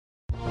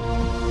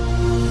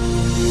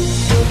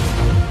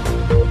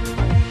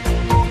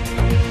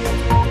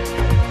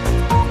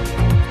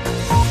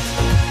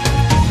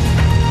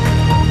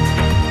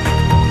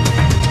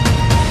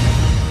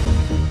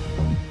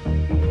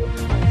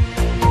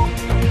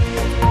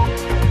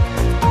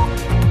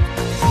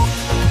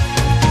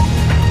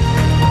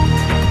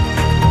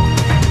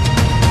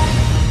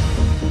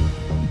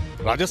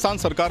राजस्थान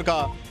सरकार का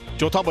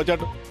चौथा बजट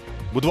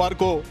बुधवार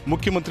को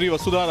मुख्यमंत्री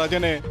वसुंधरा राजे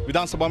ने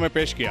विधानसभा में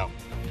पेश किया।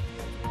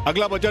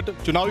 अगला बजट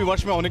चुनावी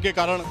वर्ष में होने के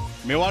कारण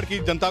मेवाड़ की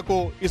जनता को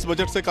इस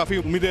बजट से काफ़ी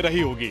उम्मीदें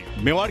रही होगी।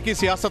 मेवाड़ की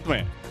सियासत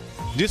में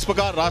जिस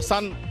प्रकार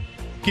राजस्थान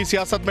की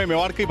सियासत में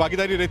मेवाड़ की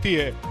भागीदारी रहती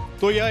है,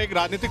 तो यह एक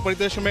राजनीतिक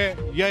परिदृश्य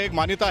में यह एक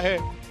मान्यता है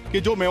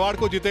कि जो मेवाड़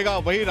को जीतेगा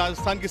वही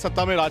राजस्थान की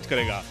सत्ता में राज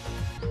करेगा।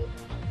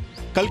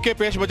 कल के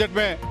पेश बजट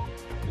में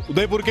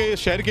उदयपुर के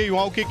शहर के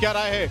युवाओं की क्या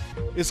राय है,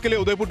 इसके लिए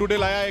उदयपुर टुडे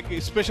लाया एक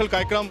स्पेशल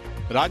कार्यक्रम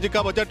राज्य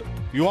का बजट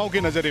युवाओं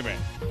के नज़रिए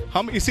में।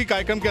 हम इसी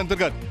कार्यक्रम के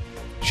अंतर्गत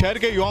शहर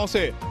के युवाओं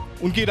से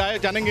उनकी राय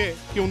जानेंगे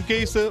कि उनके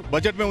इस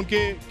बजट में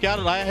उनके क्या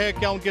राय है,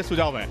 क्या उनके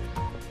सुझाव हैं।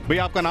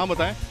 भैया आपका नाम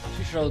बताएं।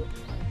 आशीष राउत।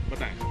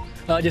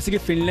 बताएं। जैसे कि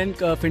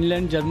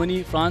फिनलैंड,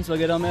 जर्मनी, फ्रांस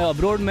वगैरह में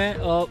अब्रॉड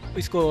में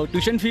इसको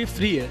ट्यूशन फी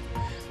फ्री है।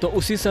 तो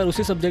उसी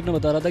सब्जेक्ट में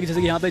बता रहा था कि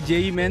जैसे कि यहाँ पे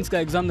जेई मेंस का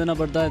एग्ज़ाम देना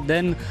पड़ता है,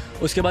 देन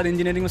उसके बाद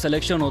इंजीनियरिंग में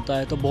सिलेक्शन होता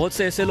है। तो बहुत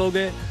से ऐसे लोग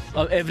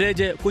हैं,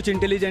 एवरेज है, कुछ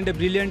इंटेलिजेंट है,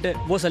 ब्रिलियंट है,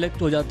 वो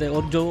सेलेक्ट हो जाते हैं,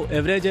 और जो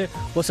एवरेज है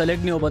वो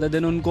सेलेक्ट नहीं हो पाते।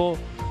 देन उनको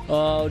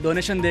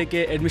डोनेशन दे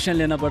के एडमिशन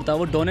लेना पड़ता है।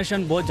 वो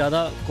डोनेशन बहुत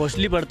ज़्यादा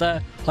कॉस्टली पड़ता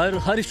है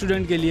हर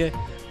स्टूडेंट के लिए।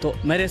 तो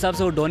मेरे हिसाब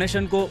से वो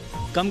डोनेशन को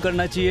कम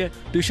करना चाहिए,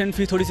 ट्यूशन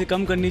फी थोड़ी सी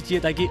कम करनी चाहिए,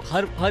 ताकि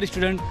हर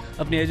स्टूडेंट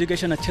अपनी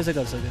एजुकेशन अच्छे से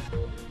कर सके।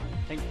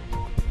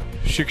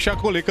 शिक्षा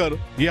को लेकर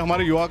ये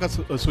हमारे युवा का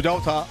सुझाव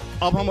था।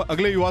 अब हम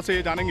अगले युवा से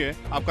ये जानेंगे।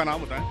 आपका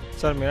नाम बताएं।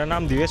 सर, मेरा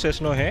नाम दिवेश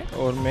वैष्णव है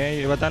और मैं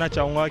ये बताना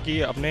चाहूँगा कि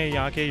अपने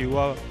यहाँ के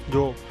युवा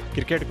जो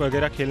क्रिकेट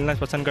वगैरह खेलना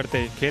पसंद करते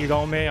हैं, खेल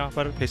गांव में यहाँ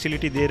पर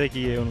फैसिलिटी दे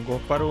रखी है उनको,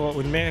 पर वो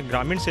उनमें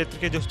ग्रामीण क्षेत्र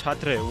के जो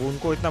छात्र हैं वो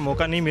उनको इतना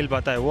मौका नहीं मिल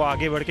पाता है, वो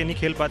आगे बढ़ के नहीं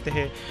खेल पाते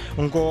हैं।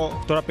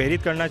 उनको थोड़ा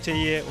प्रेरित करना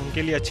चाहिए,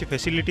 उनके लिए अच्छी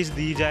फैसिलिटीज़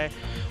दी जाए,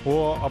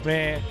 वो अपने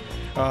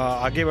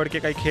आगे बढ़ के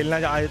कहीं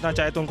खेलना आना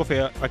चाहे तो उनको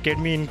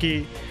अकेडमी इनकी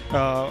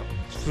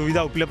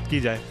सुविधा उपलब्ध की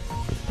जाए।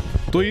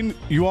 तो इन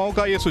युवाओं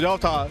का ये सुझाव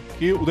था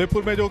कि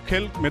उदयपुर में जो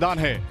खेल मैदान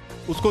है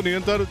उसको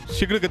निरंतर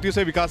शीघ्र गति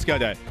से विकास किया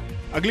जाए।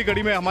 अगली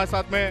कड़ी में हमारे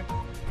साथ में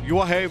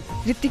युवा है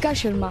रितिका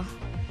शर्मा।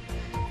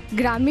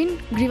 ग्रामीण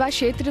गृह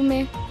क्षेत्र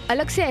में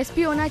अलग से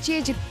एसपी होना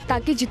चाहिए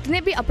ताकि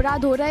जितने भी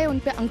अपराध हो रहे हैं उन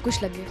पे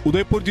अंकुश लगे।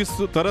 उदयपुर जिस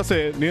तरह से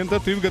निरंतर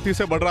तीव्र गति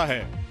से बढ़ रहा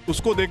है,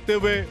 उसको देखते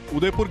हुए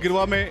उदयपुर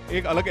गिरवा में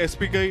एक अलग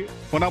एसपी का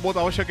होना बहुत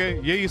आवश्यक है।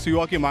 यही इस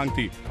युवा की मांग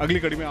थी। अगली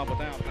कड़ी में आप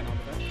बताएं, आपका नाम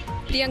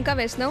बताएं। प्रियंका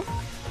वैष्णव।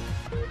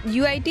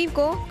 यूआईटी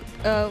को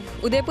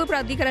उदयपुर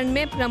प्राधिकरण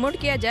में प्रमोट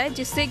किया जाए,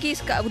 जिससे कि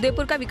इसका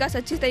उदयपुर का विकास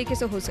अच्छी तरीके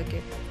से हो सके।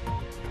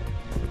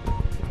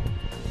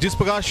 जिस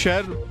प्रकार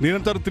शहर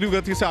निरंतर तीव्र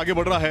गति से आगे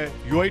बढ़ रहा है,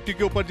 यूआईटी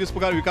के ऊपर जिस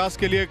प्रकार विकास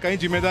के लिए कई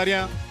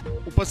जिम्मेदारियां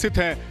उपस्थित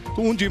हैं,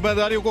 तो उन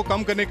जिम्मेदारियों को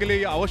कम करने के लिए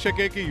ये आवश्यक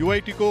है कि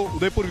यूआईटी को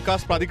उदयपुर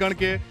विकास प्राधिकरण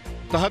के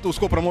तहत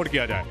उसको प्रमोट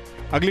किया जाए।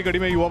 अगली कड़ी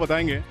में युवा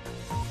बताएंगे।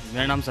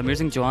 मेरा नाम समीर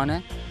सिंह चौहान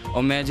है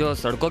और मैं जो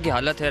सड़कों की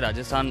हालत है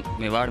राजस्थान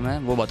मेवाड़ में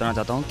वो बताना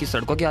चाहता हूँ कि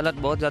सड़कों की हालत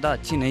बहुत ज़्यादा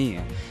अच्छी नहीं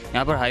है।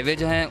 यहाँ पर हाईवे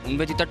जो है उन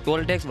पर जितना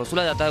टोल टैक्स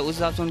वसूला जाता है उस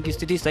हिसाब से उनकी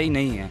स्थिति सही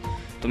नहीं है।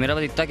 तो मेरा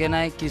बस इतना कहना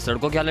है कि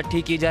सड़कों की हालत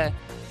ठीक की जाए,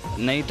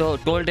 नहीं तो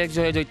टोल टैक्स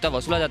जो है जो इतना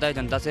वसूला जाता है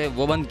जनता से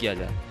वो बंद किया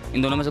जाए।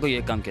 इन दोनों में से कोई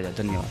एक काम किया जाए।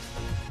 धन्यवाद।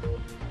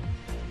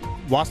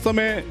 वास्तव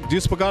में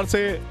जिस प्रकार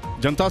से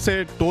जनता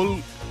से टोल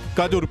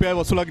का जो रुपया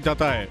वसूला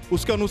जाता है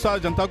उसके अनुसार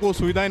जनता को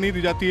सुविधाएं नहीं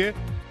दी जाती है।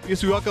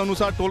 इस युवा के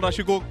अनुसार टोल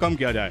राशि को कम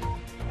किया जाए।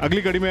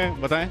 अगली कड़ी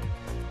में बताएं।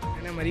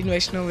 मेरा मरीन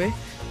वैष्णव है।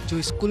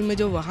 जो स्कूल में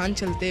जो वाहन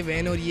चलते हैं,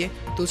 वैन और ये,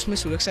 तो उसमें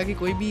सुरक्षा की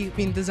कोई भी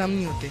इंतज़ाम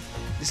नहीं होते,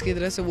 जिसकी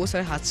तरह से वो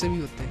सारे हादसे भी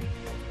होते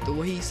हैं। तो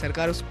वही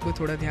सरकार उसको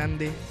थोड़ा ध्यान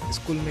दे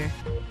स्कूल में।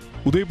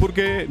 उदयपुर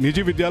के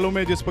निजी विद्यालयों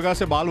में जिस प्रकार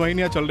से बाल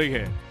वाहिनियाँ चल रही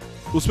है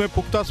उसमें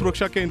पुख्ता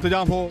सुरक्षा के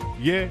इंतजाम हो,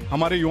 ये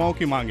हमारे युवाओं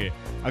की मांग है।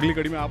 अगली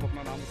कड़ी में आप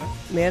अपना नाम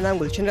बताएं। मेरा नाम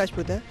गुलशन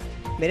राजपूत है।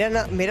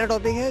 मेरा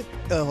टॉपिक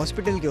है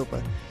हॉस्पिटल के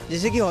ऊपर।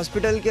 जैसे कि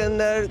हॉस्पिटल के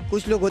अंदर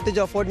कुछ लोग होते हैं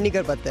जो अफोर्ड नहीं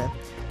कर पाते हैं,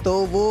 तो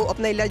वो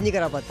अपना इलाज नहीं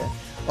करा पाते हैं,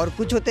 और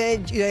कुछ होते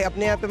हैं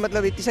अपने यहाँ पे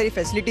मतलब इतनी सारी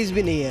फैसिलिटीज़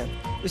भी नहीं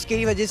है।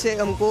 उसकी वजह से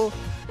हमको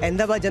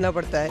अहमदाबाद जाना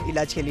पड़ता है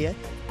इलाज के लिए,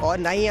 और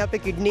ना ही यहाँ पे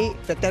किडनी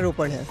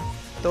प्रत्यारोपण है।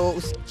 तो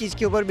उस चीज़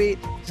के ऊपर भी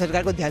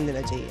सरकार को ध्यान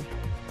देना चाहिए।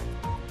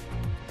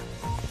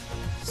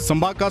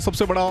 संभाग का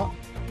सबसे बड़ा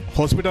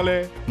हॉस्पिटल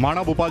है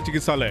माणा भोपाल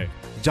चिकित्सालय,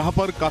 जहाँ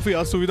पर काफ़ी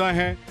असुविधाएं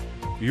हैं।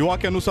 युवा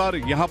के अनुसार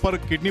यहाँ पर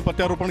किडनी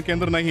प्रत्यारोपण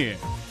केंद्र नहीं है,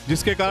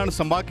 जिसके कारण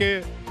संभाग के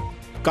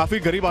काफ़ी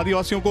गरीब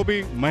आदिवासियों को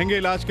भी महंगे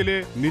इलाज के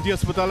लिए निजी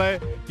अस्पताल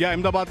या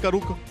अहमदाबाद का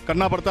रुख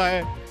करना पड़ता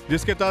है,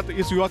 जिसके तहत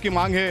इस युवा की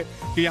मांग है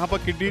कि यहाँ पर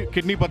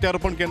किडनी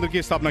प्रत्यारोपण केंद्र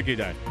की स्थापना की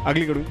जाए।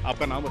 अगली कड़ी,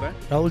 आपका नाम बताएं।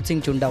 राहुल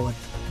सिंह चुंडावत।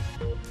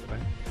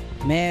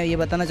 मैं ये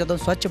बताना चाहता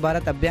हूँ, स्वच्छ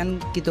भारत अभियान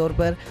के तौर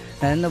पर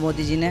नरेंद्र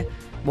मोदी जी ने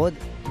बहुत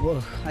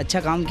अच्छा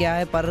काम किया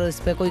है, पर इस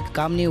पर कोई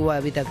काम नहीं हुआ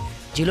अभी तक।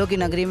 झीलों की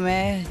नगरी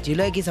में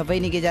झीलों की सफाई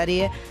नहीं की जा रही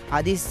है।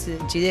 आधी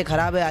चीज़ें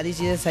खराब है, आधी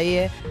चीज़ें सही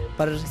है,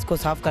 पर इसको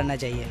साफ करना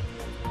चाहिए।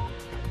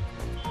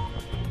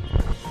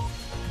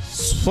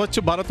 स्वच्छ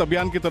भारत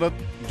अभियान की तरह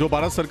जो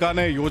भारत सरकार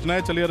ने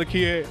योजनाएं चली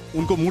रखी है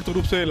उनको मूर्त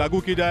रूप से लागू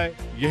की जाए,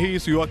 यही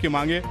इस युवा की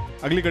मांग है।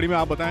 अगली कड़ी में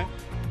आप बताएं।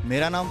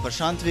 मेरा नाम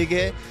प्रशांत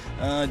विगे।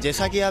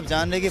 जैसा कि आप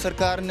जान रहे हैं कि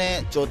सरकार ने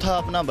चौथा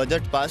अपना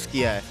बजट पास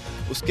किया है,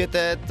 उसके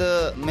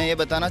तहत मैं ये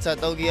बताना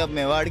चाहता हूँ कि अब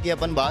मेवाड़ की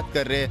अपन बात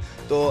कर रहे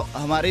हैं तो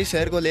हमारे ही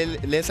शहर को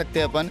ले सकते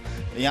हैं अपन।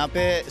 यहाँ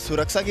पे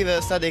सुरक्षा की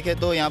व्यवस्था देखें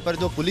तो यहाँ पर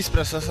जो पुलिस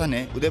प्रशासन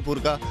है उदयपुर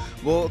का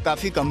वो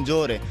काफ़ी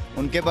कमज़ोर है।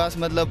 उनके पास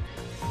मतलब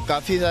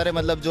काफ़ी सारे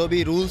मतलब जो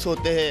भी रूल्स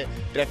होते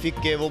हैं ट्रैफिक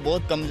के वो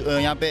बहुत कम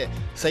यहाँ पे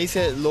सही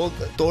से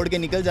लोग तोड़ के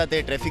निकल जाते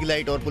हैं ट्रैफिक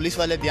लाइट, और पुलिस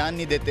वाले ध्यान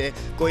नहीं देते।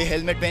 कोई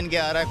हेलमेट पहन के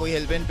आ रहा है, कोई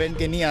हेलमेट पहन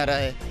के नहीं आ रहा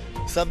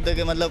है, सब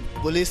जगह मतलब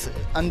पुलिस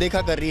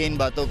अनदेखा कर रही है इन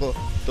बातों को।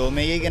 तो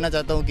मैं यही कहना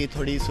चाहता हूँ कि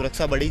थोड़ी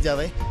सुरक्षा बढ़ी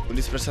जाए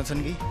पुलिस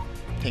प्रशासन की।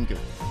 Thank you.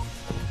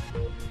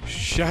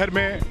 शहर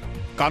में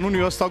कानून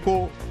व्यवस्था को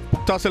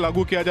पुख्ता से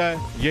लागू किया जाए,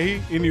 यही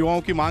इन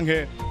युवाओं की मांग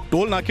है।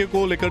 टोल नाके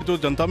को लेकर जो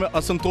जनता में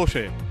असंतोष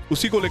है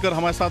उसी को लेकर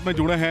हमारे साथ में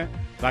जुड़े हैं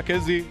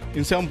राकेश जी।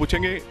 इनसे हम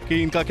पूछेंगे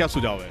कि इनका क्या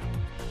सुझाव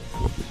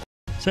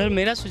है। सर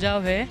मेरा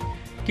सुझाव है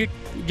कि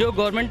जो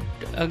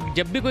गवर्नमेंट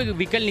जब भी कोई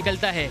व्हीकल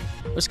निकलता है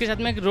उसके साथ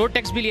में एक रोड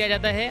टैक्स भी लिया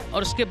जाता है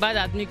और उसके बाद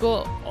आदमी को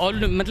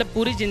ऑल मतलब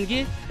पूरी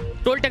ज़िंदगी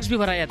टोल टैक्स भी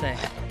भराया जाता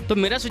है। तो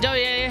मेरा सुझाव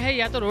यह है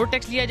या तो रोड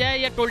टैक्स लिया जाए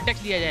या टोल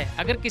टैक्स लिया जाए।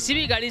 अगर किसी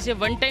भी गाड़ी से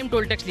वन टाइम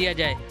टोल टैक्स लिया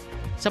जाए,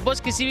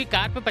 सपोज़ किसी भी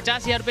कार पे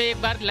 50,000 रुपये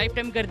एक बार लाइफ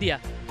टाइम कर दिया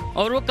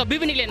और वो कभी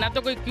भी निकले, ना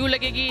तो कोई क्यू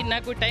लगेगी, ना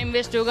कोई टाइम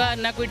वेस्ट होगा,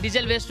 ना कोई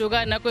डीजल वेस्ट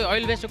होगा, ना कोई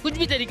ऑयल वेस्ट होगा, कुछ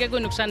भी तरीके का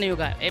कोई नुकसान नहीं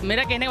होगा।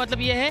 मेरा कहने का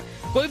मतलब ये है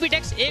कोई भी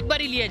टैक्स एक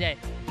बार ही लिया जाए,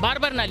 बार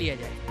बार ना लिया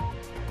जाए।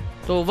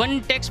 तो वन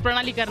टैक्स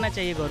प्रणाली करना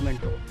चाहिए गवर्नमेंट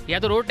को, या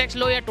तो रोड टैक्स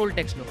लो या टोल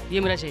टैक्स लो, ये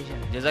मेरा सजेशन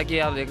है। जैसा कि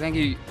आप देख रहे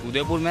हैं कि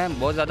उदयपुर में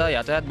बहुत ज़्यादा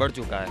यातायात बढ़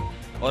चुका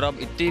है और अब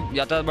इतनी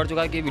यातायात बढ़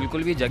चुका है कि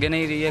बिल्कुल भी जगह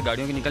नहीं रही है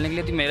गाड़ियों के निकलने के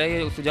लिए। तो मेरा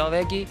ये सुझाव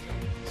है कि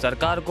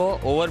सरकार को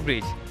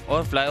ओवरब्रिज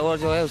और फ्लाईओवर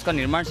जो है उसका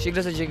निर्माण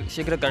शीघ्र से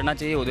शीघ्र करना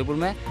चाहिए उदयपुर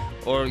में,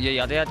 और ये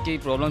यातायात की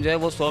प्रॉब्लम जो है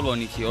वो सॉल्व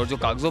होनी चाहिए। और जो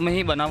कागजों में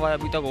ही बना हुआ है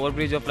अभी तक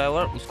ओवरब्रिज और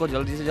फ्लाईओवर, उसको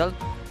जल्दी से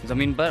जल्द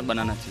ज़मीन पर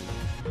बनाना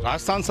चाहिए।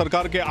 राजस्थान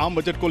सरकार के आम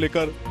बजट को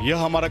लेकर यह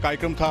हमारा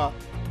कार्यक्रम था,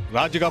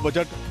 राज्य का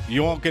बजट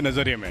युवाओं के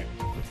नज़रिए में।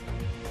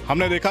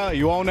 हमने देखा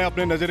युवाओं ने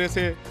अपने नज़रिए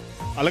से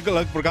अलग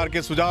अलग प्रकार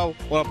के सुझाव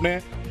और अपने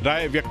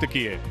राय व्यक्त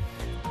किए।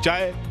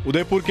 चाहे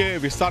उदयपुर के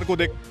विस्तार को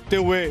देखते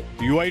हुए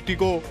यूआईटी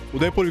को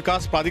उदयपुर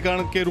विकास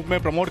प्राधिकरण के रूप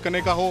में प्रमोट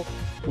करने का हो,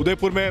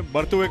 उदयपुर में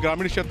बढ़ते हुए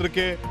ग्रामीण क्षेत्र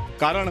के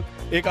कारण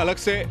एक अलग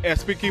से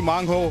एसपी की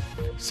मांग हो,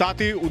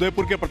 साथ ही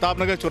उदयपुर के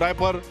प्रतापनगर चौराहे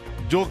पर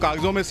जो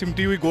कागजों में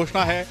सिमटी हुई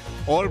घोषणा है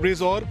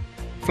ओवरब्रिज और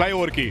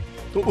फ्लाईओवर की,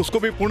 तो उसको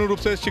भी पूर्ण रूप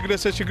से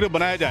शीघ्र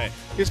बनाया जाए।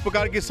 इस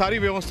प्रकार की सारी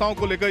व्यवस्थाओं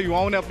को लेकर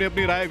युवाओं ने अपनी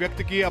अपनी राय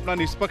व्यक्त की है, अपना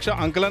निष्पक्ष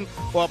आंकलन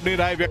और अपनी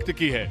राय व्यक्त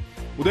की है।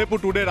 उदयपुर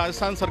टुडे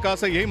राजस्थान सरकार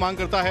से यही मांग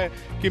करता है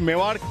कि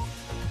मेवाड़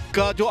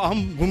का जो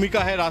अहम भूमिका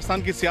है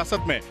राजस्थान की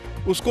सियासत में,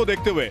 उसको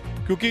देखते हुए,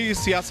 क्योंकि इस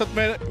सियासत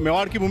में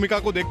मेवाड़ की भूमिका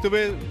को देखते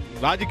हुए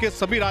राज्य के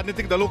सभी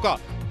राजनीतिक दलों का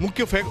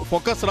मुख्य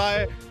फोकस रहा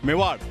है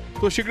मेवाड़,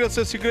 तो शीघ्र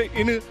से शीघ्र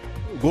इन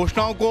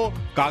घोषणाओं को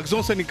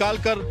कागजों से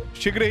निकालकर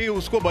शीघ्र ही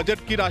उसको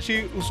बजट की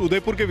राशि उस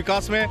उदयपुर के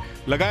विकास में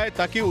लगाए,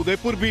 ताकि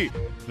उदयपुर भी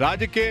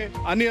राज्य के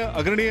अन्य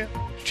अग्रणी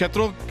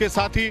क्षेत्रों के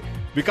साथ ही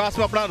विकास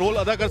में अपना रोल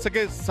अदा कर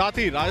सके। साथ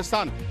ही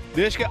राजस्थान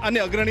देश के अन्य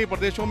अग्रणी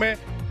प्रदेशों में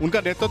उनका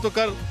नेतृत्व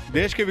कर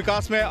देश के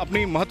विकास में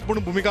अपनी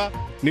महत्वपूर्ण भूमिका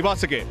निभा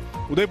सके।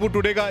 उदयपुर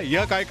टुडे का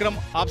यह कार्यक्रम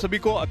आप सभी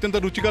को अत्यंत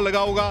रुचिकर लगा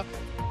होगा।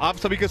 आप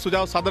सभी के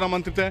सुझाव सादर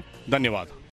आमंत्रित हैं। धन्यवाद।